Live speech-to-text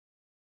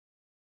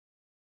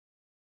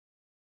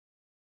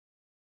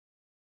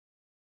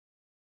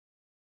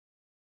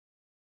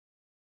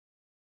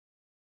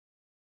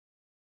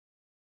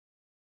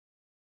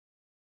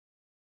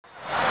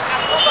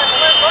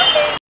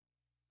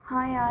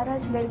हाँ यार,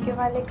 आज लड़के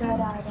वाले घर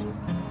आ रहे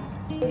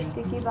हैं,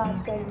 रिश्ते की बात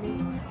कर ली।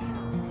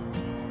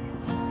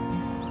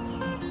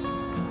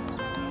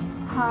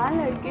 हाँ,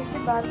 लड़के से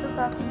बात तो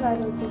काफ़ी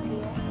बार हो चुकी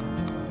है।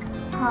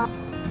 हाँ,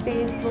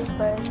 फेसबुक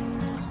पर।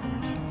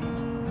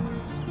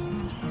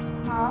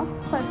 हाँ,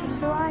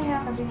 पसंद तो आया।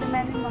 अभी तो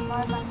मैंने मम्मा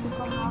और मासी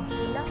को हाँ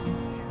बोला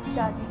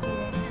शादी के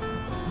लिए।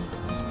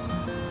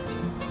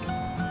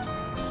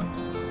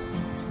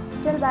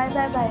 चल बाय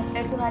बाय बाय,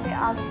 लड़के वाले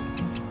आ गए,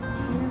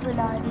 मम्मी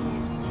बुला रही है।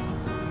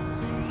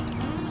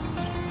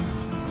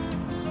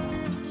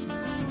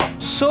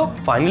 So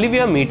finally we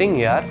are meeting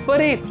यार।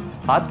 पर एक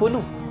बात बोलूं,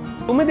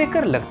 तुम्हें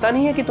देखकर लगता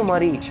नहीं है कि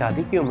तुम्हारी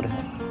शादी की उम्र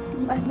है।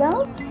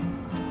 मतलब?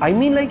 I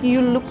mean like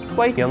you look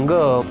quite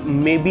younger,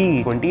 maybe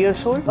 20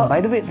 years old. By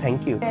the way,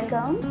 thank you.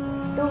 Welcome.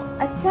 तो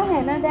अच्छा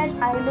है ना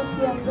that I look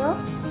younger?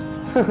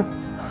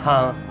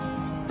 हाँ।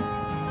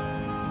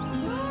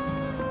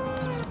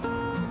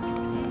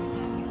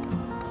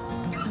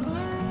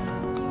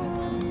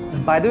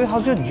 By the way,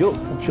 how's your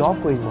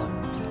job going on?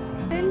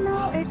 Till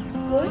now it's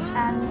good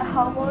and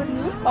how about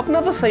you? अपना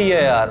तो सही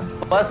है यार,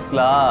 फर्स्ट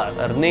क्लास,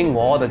 अर्निंग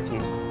बहुत अच्छी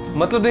है।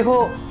 मतलब देखो,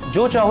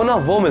 जो चाहो ना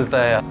वो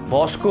मिलता है यार।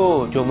 बॉस को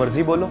जो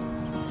मर्जी बोलो।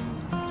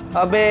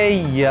 अबे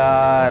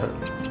यार,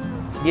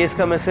 ये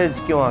इसका मैसेज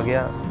क्यों आ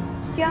गया?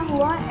 क्या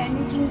हुआ?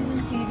 Anything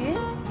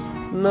serious?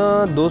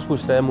 ना, दोस्त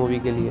पूछता है मूवी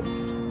के लिए।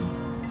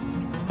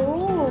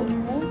 ओह,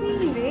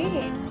 मूवी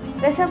रे।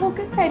 वैसे वो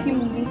किस टाइप की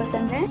मूवी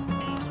पसंद है?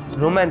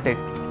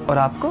 रोमांटिक। और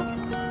आपको?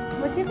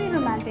 मुझे भी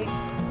रोमांटिक,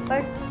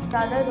 बट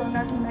ज़्यादा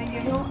रोना धोना, you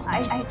know,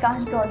 I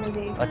can't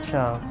tolerate.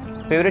 अच्छा,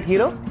 favourite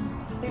hero?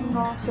 King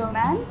of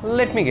romance?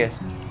 Let me guess,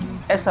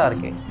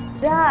 SRK.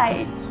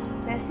 Right.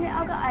 वैसे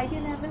आपका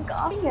आइडिया लेवल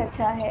काफी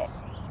अच्छा है।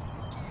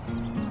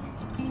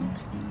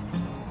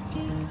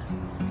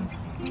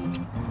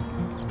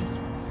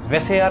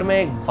 वैसे यार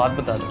मैं एक बात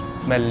बता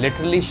दूं, मैं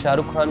लिटरली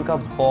शाहरुख खान का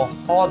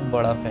बहुत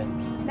बड़ा फैन।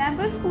 मैं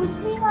बस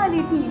पूछने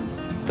वाली थी।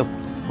 तो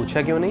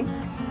पूछा क्यों नहीं?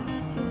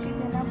 क्योंकि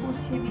बिना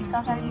पूछे भी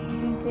काफी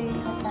चीजें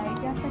बताई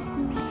जा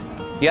सकती हैं।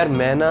 यार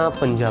मैं ना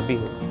पंजाबी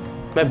हूँ,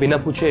 मैं बिना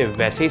पूछे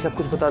वैसे ही सब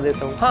कुछ बता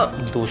देता हूँ। हाँ,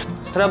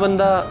 दूसरा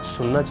बंदा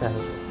सुनना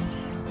चाहे।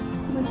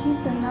 मुझे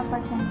सुनना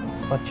पसंद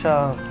है।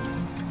 अच्छा,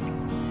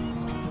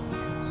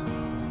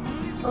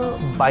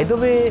 बाय द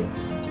वे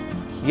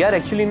यार,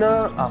 एक्चुअली ना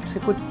आपसे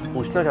कुछ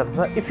पूछना चाहता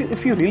था,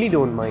 if you really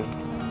don't mind.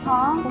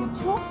 हाँ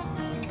पूछो।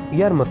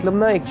 यार मतलब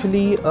ना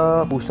एक्चुअली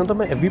पूछना तो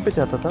मैं एफबी पे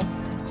चाहता था,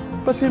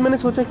 पर फिर मैंने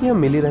सोचा कि हम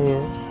मिल ही रहे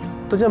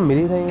हैं, तो जब मिल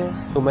ही रहे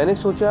हैं तो मैंने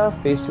सोचा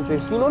face to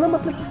face, you know ना,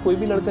 मतलब कोई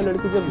भी लड़का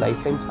लड़की जब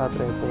लाइफ टाइम साथ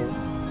रहते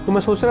हैं तो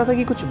मैं सोच रहा था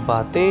कि कुछ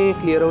बातें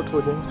क्लियर आउट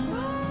हो जाए।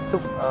 तो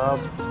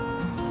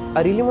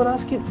I really want to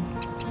ask,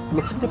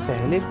 मुझसे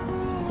पहले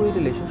कोई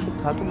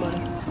रिलेशनशिप था तुम्हारा?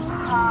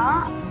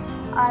 हाँ,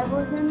 I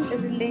was in a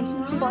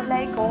relationship for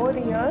like 4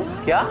 years.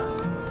 क्या?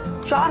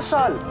 4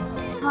 साल?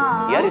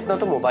 हाँ। यार इतना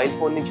तो मोबाइल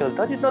फोन नहीं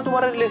चलता जितना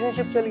तुम्हारा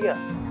रिलेशनशिप चल गया।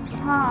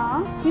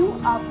 हाँ, क्यों,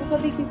 आपको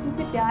कभी किसी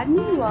से प्यार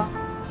नहीं हुआ?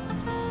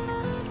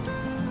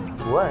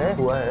 हुआ है,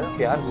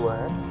 प्यार हुआ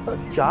है।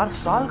 4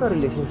 साल का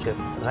रिलेशनशिप,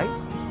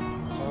 राइट?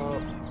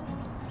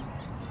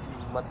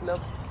 मतलब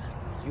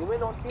you may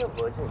not be a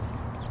virgin.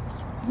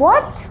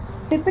 What?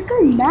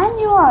 Typical man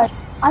you are.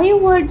 Are you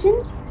virgin?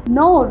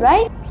 No,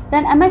 right?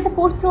 Then am I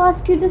supposed to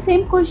ask you the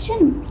same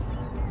question?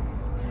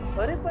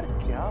 अरे पर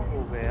क्या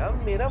हो गया?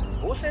 मेरा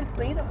वो सेंस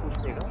नहीं था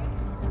पूछने का।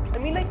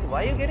 I mean like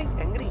why you getting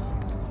angry?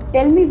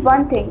 Tell me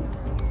one thing.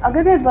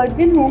 अगर मैं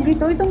virgin होंगी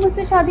तो ही तुम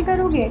मुझसे शादी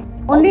करोगे?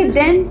 Only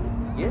then?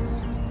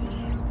 Yes.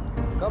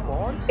 Come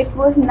on. It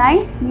was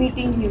nice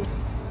meeting you.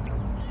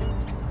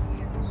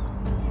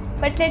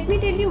 But let me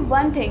tell you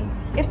one thing.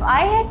 If I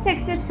had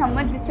sex with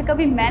someone जिससे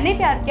कभी मैंने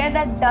प्यार किया,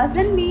 that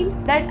doesn't mean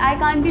that I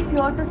can't be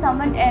pure to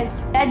someone else.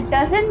 That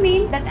doesn't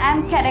mean that I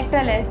am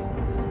characterless.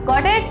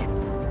 Got it?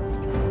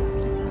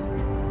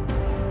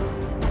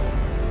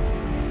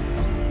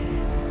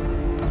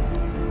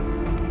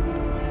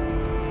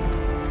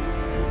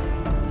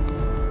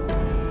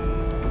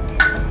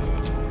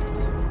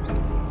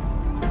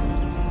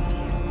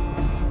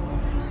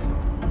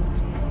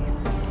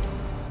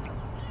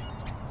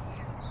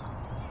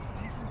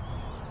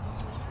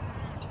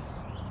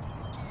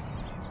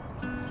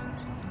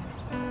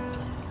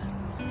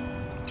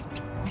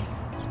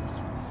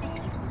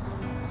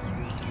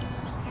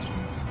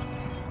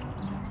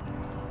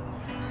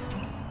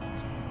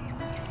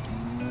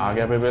 आ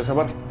गया बेबे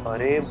सबर।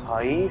 अरे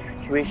भाई,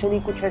 सिचुएशन ही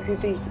कुछ ऐसी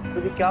थी,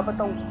 तुझे क्या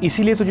बताऊं,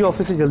 इसीलिए तुझे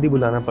ऑफिस से जल्दी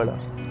बुलाना पड़ा।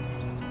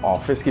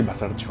 ऑफिस की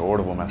बसर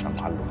छोड़, वो मैं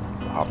संभाल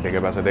लूंगा। हाफ डे के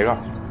पैसे देगा?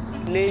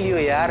 ले लियो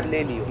यार,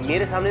 ले लियो।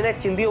 मेरे सामने ना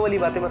चिंदियों वाली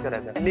बातें मत करा।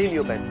 ले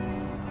लियो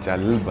पैसे।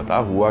 चल बता,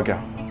 हुआ क्या?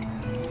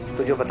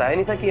 तुझे बताया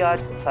नहीं था कि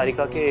आज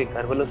सारिका के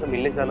घर वालों से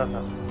मिलने जाना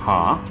था?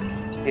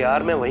 हाँ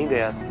यार मैं वहीं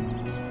गया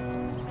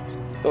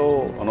था। तो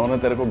उन्होंने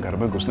तेरे को घर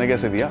में घुसने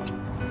कैसे दिया?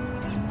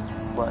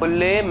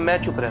 बोले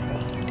मैं चुप रहता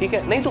हूँ, ठीक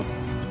है? नहीं तो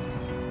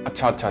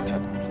अच्छा,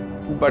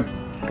 बट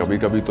कभी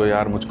कभी तो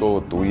यार मुझको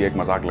तू ही एक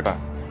मजाक लगा।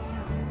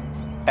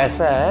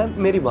 ऐसा है,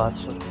 मेरी बात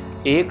सुन,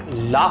 1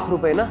 लाख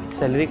रुपए ना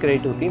सैलरी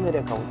क्रेडिट होती है मेरे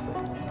अकाउंट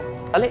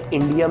में। अरे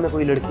इंडिया में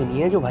कोई लड़की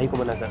नहीं है जो भाई को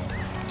मना कर।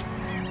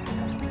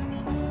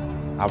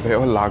 अबे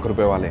वो लाख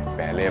रुपए वाले,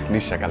 पहले अपनी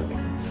शक्ल दे।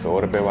 100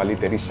 रुपए वाली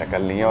तेरी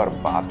शक्ल नहीं है और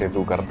बातें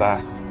तू करता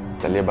है।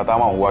 चलिए बता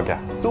वहाँ हुआ क्या?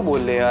 तू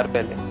बोल ले यार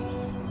पहले।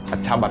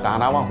 अच्छा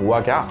बताना वहाँ हुआ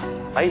क्या?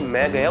 भाई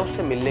मैं गया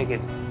उससे मिलने के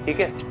लिए, ठीक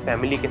है,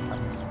 फैमिली के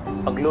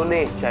साथ। अगलों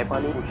ने चाय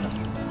पानी पूछा,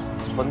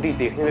 बंदी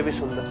देखने में भी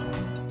सुंदर,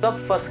 सब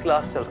फर्स्ट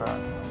क्लास चल रहा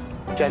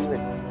था,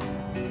 जेन्युइन।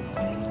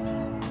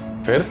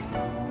 फिर?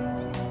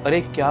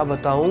 अरे क्या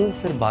बताऊं,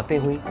 फिर बातें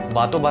हुई,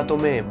 बातों बातों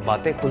में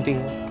बातें खुलती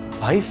हैं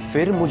भाई।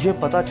 फिर मुझे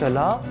पता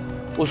चला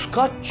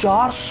उसका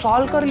 4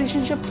 साल का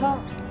रिलेशनशिप था।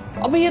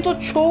 अबे ये तो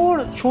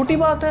छोटी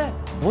बात है,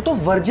 वो तो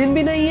वर्जिन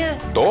भी नहीं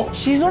है। तो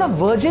she is not a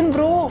virgin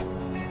bro.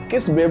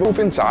 किस बेवकूफ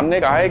इंसान ने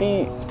कहा है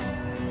कि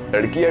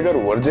लड़की अगर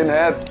वर्जिन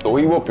है तो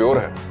ही वो प्योर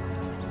है?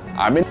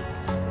 आई मीन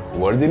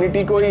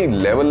वर्जिनिटी कोई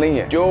लेवल नहीं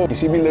है जो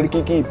किसी भी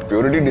लड़की की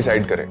प्योरिटी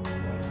डिसाइड करे।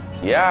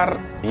 यार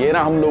ये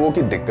ना हम लोगों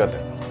की दिक्कत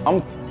है, हम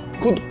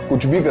खुद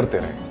कुछ भी करते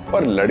रहे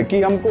पर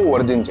लड़की हमको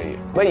वर्जिन चाहिए।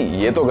 भाई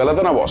ये तो गलत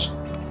है ना boss.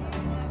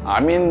 I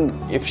mean,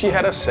 if she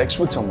had a sex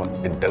with someone,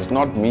 it does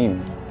not mean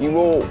कि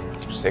वो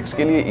सेक्स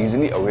के लिए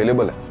easily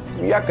available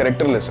है या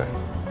कैरेक्टरलेस है।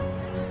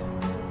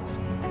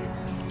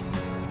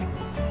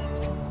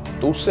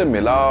 तू उससे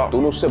मिला,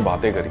 तूने उससे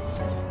बातें करी,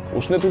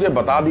 उसने तुझे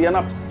बता दिया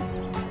ना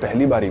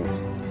पहली बारी में,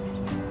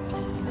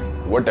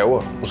 whatever,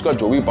 उसका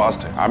जो भी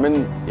पास्ट है। I mean,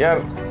 यार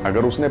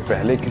अगर उसने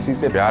पहले किसी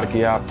से प्यार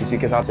किया, किसी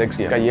के साथ सेक्स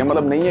किया, ये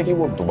मतलब नहीं है कि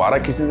वो दोबारा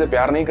किसी से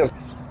प्यार नहीं कर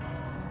सकता।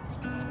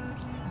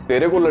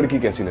 तेरे को लड़की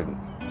कैसी लगी?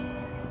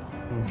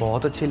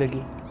 बहुत अच्छी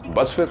लगी।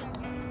 बस फिर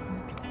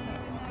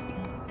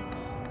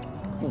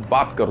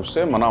बात कर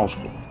उससे, मना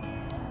उसको।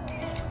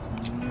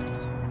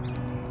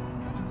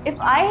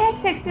 If I had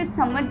sex with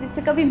someone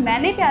जिससे कभी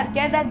मैंने प्यार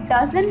किया, that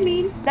doesn't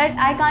mean that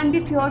I can't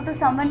be pure to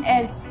someone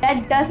else. That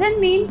doesn't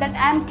mean that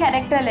I am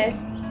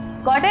characterless.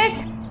 Got it?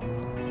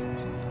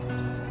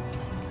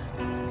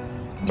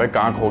 भाई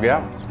कहाँ खो गया?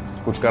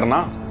 कुछ करना।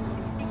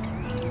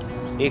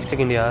 1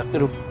 सेकंड यार,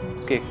 रुक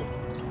के।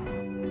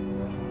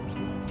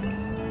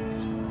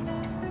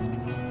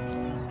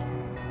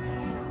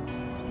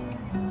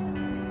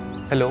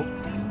 हेलो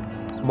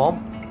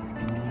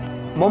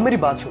मॉम मेरी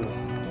बात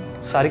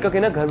सुनो। सारिका के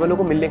ना घर वालों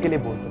को मिलने के लिए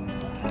बोल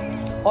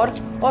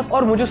दो,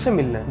 और मुझे उससे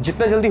मिलना है,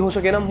 जितना जल्दी हो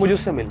सके ना मुझे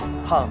उससे मिलना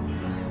है। हाँ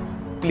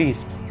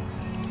प्लीज।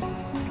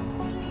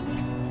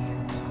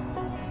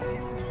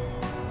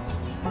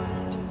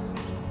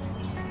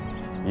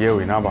 ये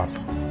हुई ना बात।